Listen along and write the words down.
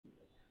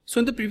So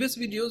in the previous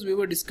videos we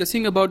were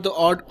discussing about the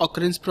odd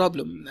occurrence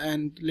problem,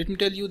 and let me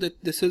tell you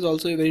that this is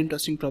also a very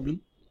interesting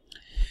problem.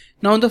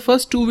 Now in the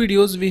first two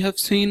videos we have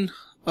seen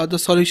the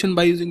solution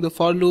by using the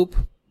for loop.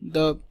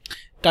 The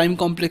time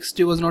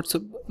complexity was not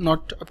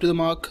up to the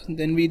mark.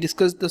 Then we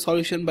discussed the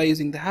solution by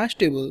using the hash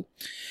table.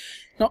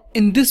 Now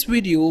in this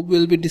video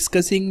we'll be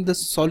discussing the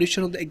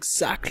solution of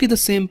exactly the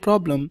same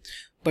problem,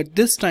 but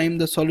this time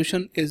the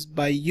solution is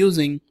by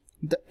using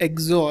the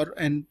XOR,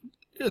 and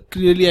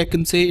clearly I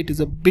can say it is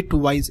a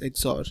bitwise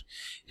XOR.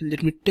 And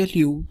let me tell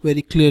you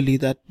very clearly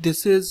that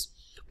this is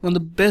one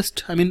of the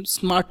best,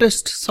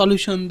 smartest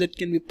solution that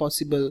can be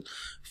possible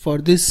for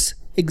this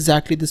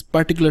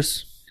particular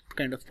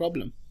kind of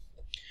problem.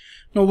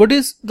 Now what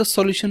is the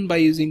solution by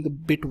using the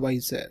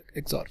bitwise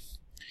XOR?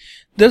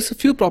 There's a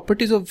few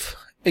properties of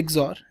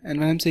XOR, and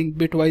when I'm saying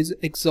bitwise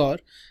XOR,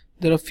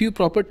 there are a few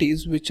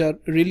properties which are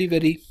really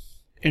very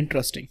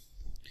interesting.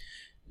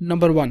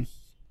 Number one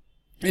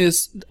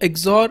is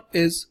XOR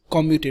is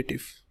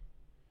commutative.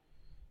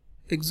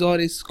 XOR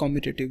is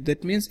commutative.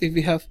 That means if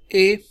we have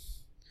A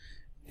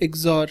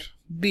XOR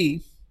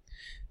B,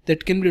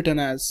 that can be written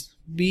as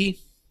B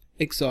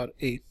XOR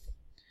A.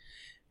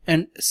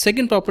 And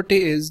second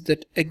property is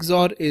that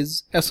XOR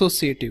is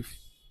associative.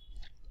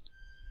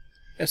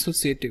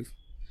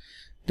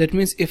 That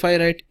means if I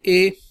write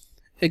A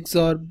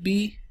XOR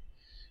B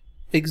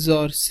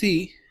XOR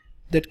C,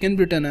 that can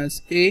be written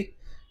as A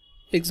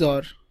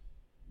XOR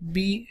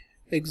B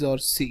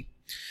XOR C.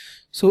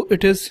 So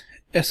it is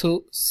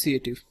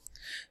associative.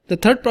 The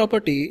third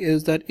property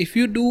is that if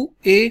you do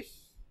A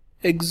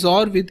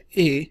XOR with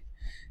A,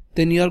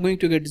 then you are going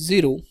to get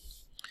 0,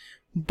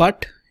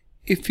 but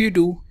if you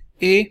do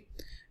A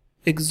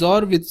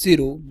XOR with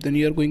 0, then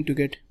you are going to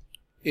get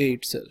A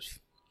itself.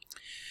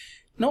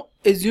 Now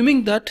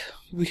assuming that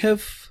we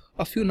have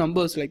a few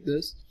numbers like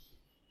this,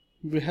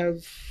 we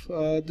have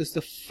this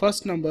the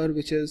first number,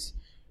 which is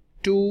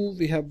 2,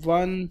 we have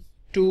 1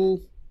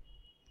 2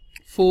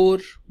 4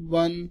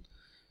 1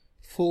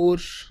 4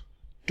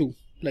 2,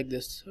 like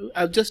this.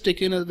 I've just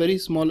taken a very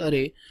small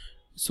array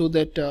so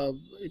that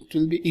it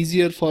will be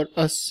easier for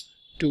us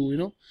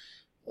to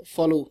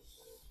follow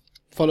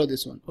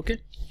this one. Okay,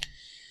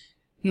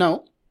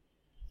 now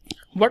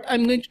what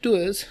I'm going to do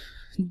is,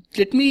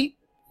 let me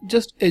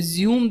just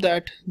assume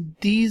that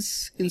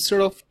these,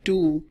 instead of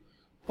 2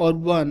 or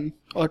 1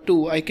 or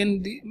 2, I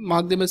can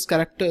mark them as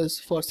characters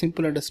for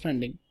simple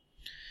understanding.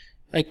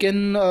 I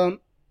can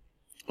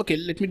okay,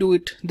 let me do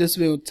it this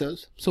way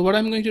itself. So what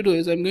I'm going to do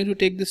is, I'm going to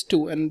take this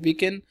 2, and we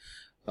can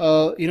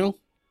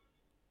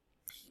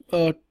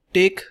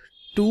take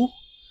 2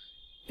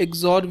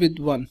 XOR with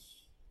 1.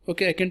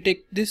 Okay, I can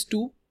take this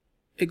 2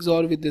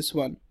 XOR with this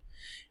 1,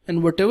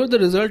 and whatever the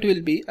result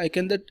will be, I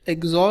can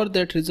XOR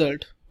that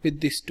result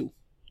with this 2.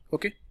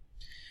 Okay,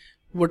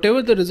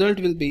 whatever the result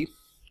will be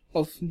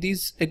of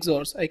these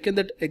XORs, I can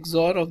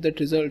XOR of that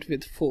result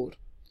with 4,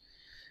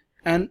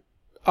 and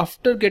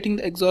after getting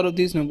the XOR of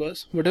these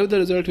numbers, whatever the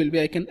result will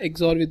be, I can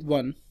XOR with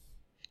 1,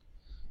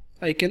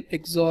 I can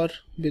XOR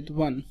with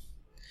 1,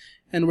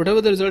 and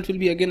whatever the result will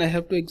be, again I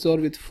have to XOR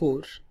with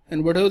 4,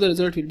 and whatever the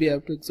result will be, I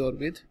have to XOR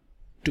with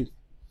 2.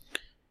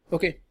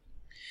 Okay,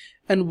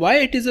 and why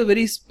it is a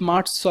very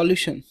smart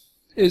solution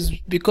is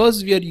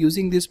because we are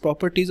using these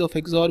properties of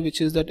XOR,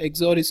 which is that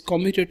XOR is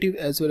commutative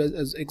as well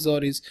as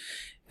XOR is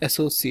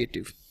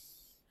associative.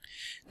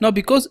 Now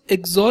because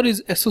XOR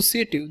is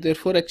associative,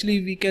 therefore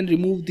actually we can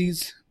remove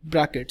these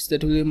brackets.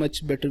 That will be a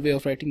much better way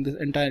of writing this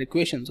entire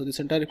equation. So this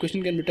entire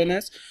equation can be written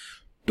as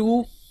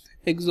 2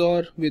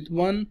 XOR with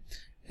 1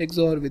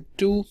 XOR with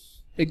 2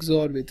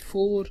 XOR with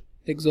 4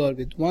 XOR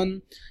with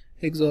 1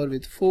 XOR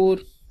with 4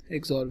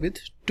 XOR with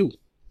 2.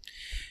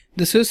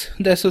 This is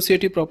the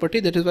associative property.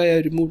 That is why I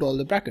removed all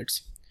the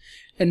brackets.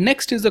 And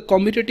next is the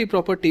commutative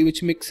property,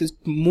 which makes it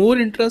more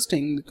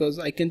interesting because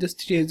I can just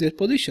change their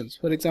positions.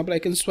 For example, I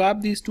can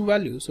swap these two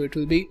values, so it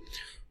will be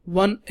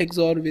 1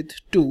 XOR with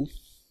 2,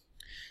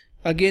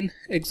 again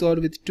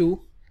XOR with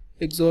 2,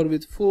 XOR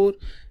with 4,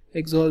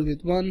 XOR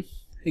with 1,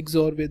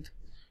 XOR with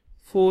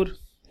 4,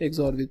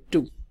 XOR with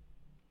 2.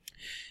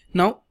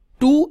 Now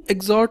 2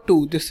 XOR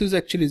 2, this is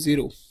actually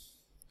 0,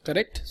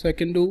 correct? So I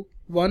can do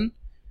 1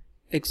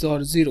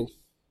 XOR 0.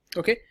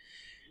 Okay,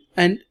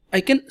 and I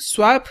can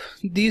swap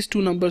these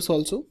two numbers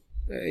also.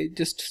 I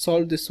just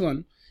solved this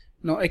one.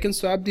 Now I can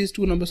swap these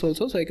two numbers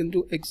also, so I can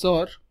do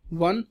XOR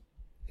 1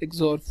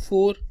 XOR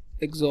 4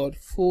 XOR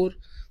 4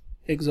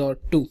 XOR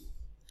 2.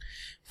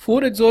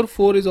 4 XOR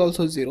 4 is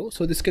also 0,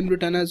 so this can be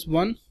written as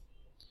 1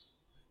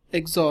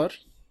 XOR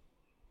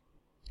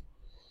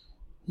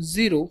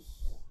 0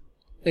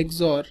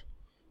 XOR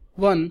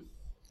 1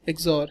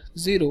 XOR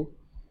 0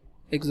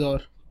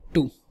 XOR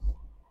 2.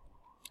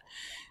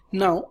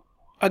 Now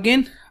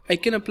again I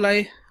can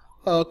apply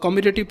a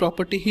commutative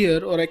property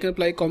here, or I can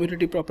apply a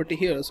commutative property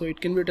here. So it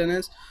can be written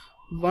as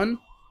 1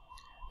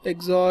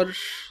 XOR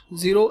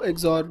 0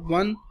 XOR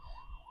 1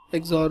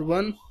 XOR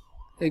 1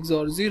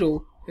 XOR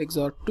 0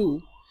 XOR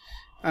 2,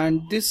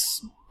 and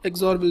this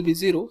XOR will be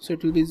 0, so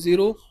it will be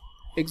 0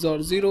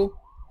 XOR 0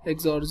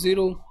 XOR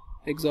 0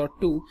 XOR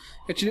 2.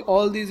 Actually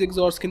all these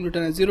XORs can be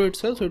written as 0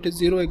 itself, so it is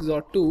 0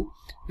 XOR 2,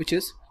 which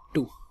is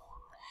 2.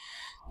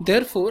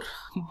 Therefore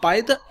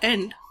by the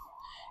end,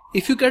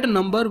 if you get a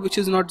number which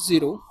is not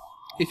 0,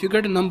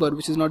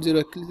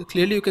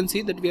 clearly you can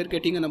see that we are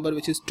getting a number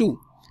which is 2.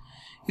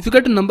 If you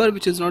get a number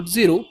which is not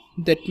 0,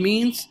 that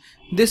means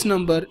this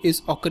number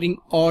is occurring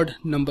odd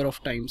number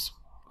of times.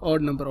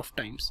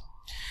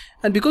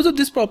 And because of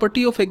this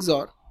property of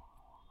XOR,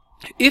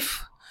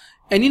 if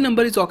any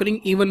number is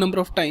occurring even number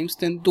of times,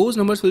 then those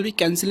numbers will be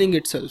cancelling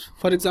itself.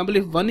 For example,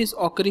 if 1 is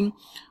occurring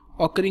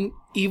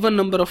even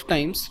number of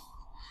times,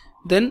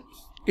 then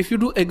if you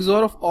do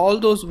XOR of all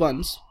those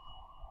ones,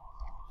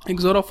 the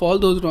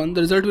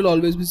result will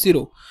always be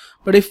 0.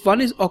 But if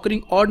 1 is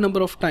occurring odd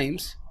number of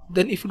times,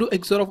 then if you do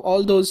XOR of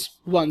all those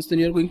ones, then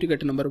you are going to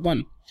get a number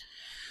 1.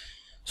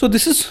 So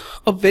this is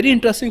a very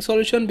interesting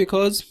solution,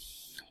 because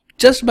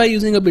just by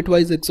using a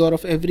bitwise XOR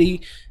of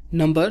every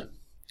number,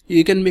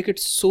 you can make it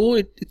so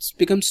it's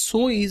become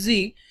so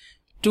easy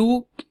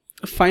to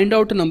find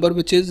out a number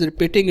which is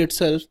repeating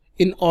itself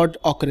in odd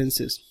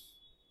occurrences,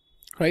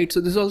 right? So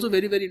this is also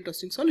very, very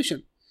interesting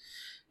solution.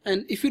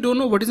 And if you don't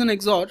know what is an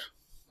XOR,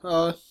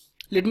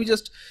 let me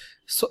just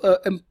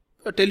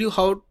tell you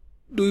how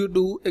do you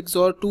do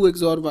XOR 2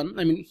 XOR 1.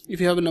 I mean,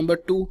 if you have a number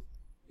 2,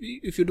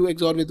 if you do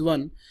XOR with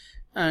 1,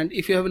 and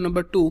if you have a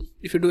number 2,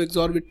 if you do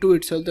XOR with 2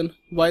 itself, then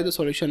why the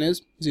solution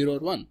is 0 or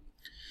 1.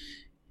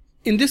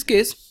 In this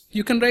case,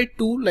 you can write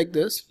 2 like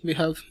this. We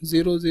have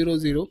 0 0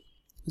 0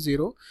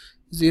 0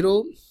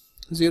 0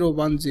 0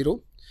 1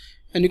 0,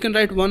 and you can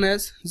write 1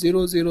 as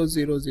 0 0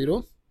 0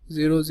 0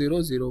 0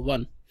 0 0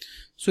 1.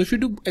 So if you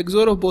do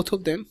XOR of both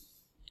of them,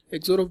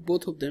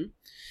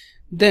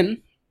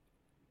 then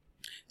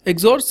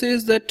XOR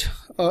says that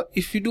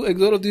if you do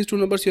XOR of these two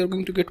numbers, you are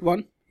going to get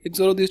 1.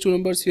 XOR of these two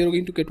numbers, you are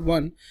going to get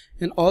 1,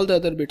 and all the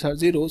other bits are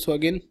 0. So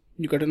again,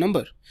 you get a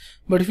number.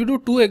 But if you do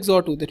 2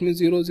 XOR 2, that means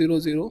 0 0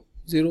 0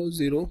 0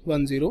 0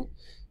 1 0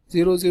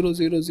 0 0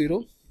 0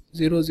 0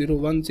 0 0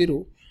 1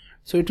 0.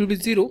 So it will be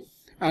 0,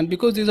 and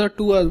because these are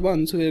 2 or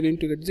 1, so we are going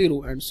to get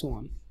 0, and so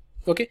on.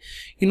 Okay,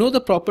 you know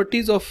the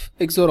properties of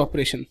XOR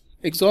operation.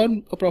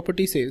 XOR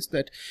property says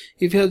that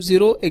if you have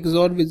 0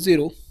 XOR with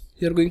 0,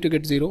 you are going to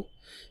get 0.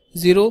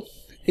 0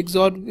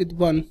 XOR with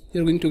 1,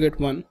 you are going to get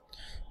 1.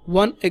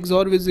 1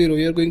 XOR with 0,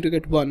 you are going to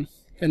get 1,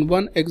 and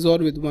 1 XOR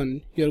with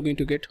 1, you are going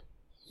to get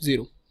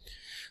 0.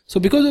 So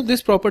because of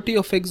this property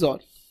of XOR,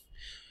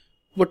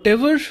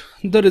 whatever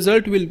the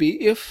result will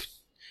be, if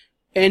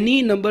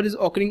any number is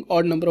occurring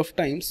odd number of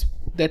times,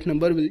 that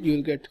number you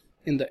will get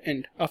in the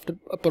end after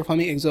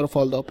performing XOR of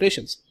all the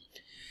operations.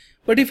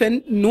 But if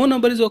no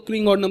number is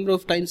occurring odd number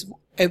of times,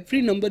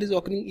 every number is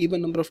occurring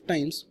even number of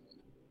times,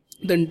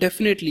 then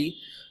definitely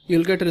you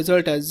will get a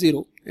result as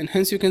 0, and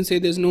hence you can say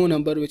there is no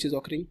number which is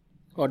occurring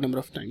odd number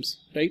of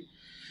times, right?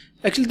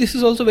 Actually this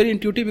is also very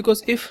intuitive,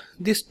 because if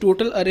this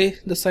total array,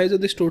 the size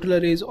of this total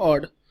array is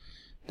odd,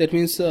 that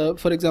means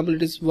for example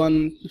it is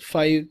 1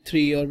 5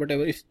 3 or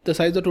whatever, if the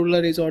size of the total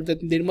array is odd, then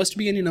there must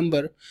be any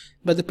number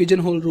by the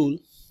pigeonhole rule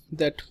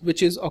that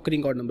which is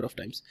occurring odd number of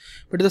times.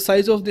 But if the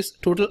size of this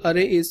total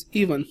array is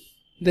even,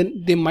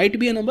 then there might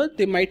be a number,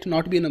 there might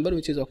not be a number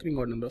which is occurring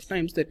odd number of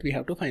times, that we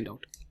have to find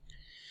out.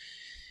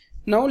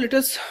 Now let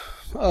us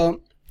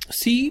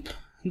see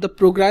the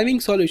programming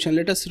solution.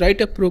 Let us write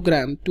a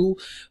program to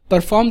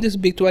perform this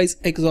bitwise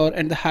XOR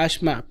and the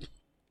hash map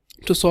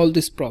to solve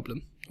this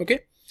problem. Okay,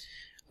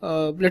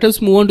 let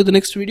us move on to the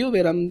next video,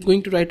 where I'm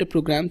going to write a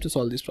program to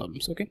solve these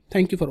problems. Okay,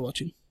 thank you for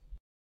watching.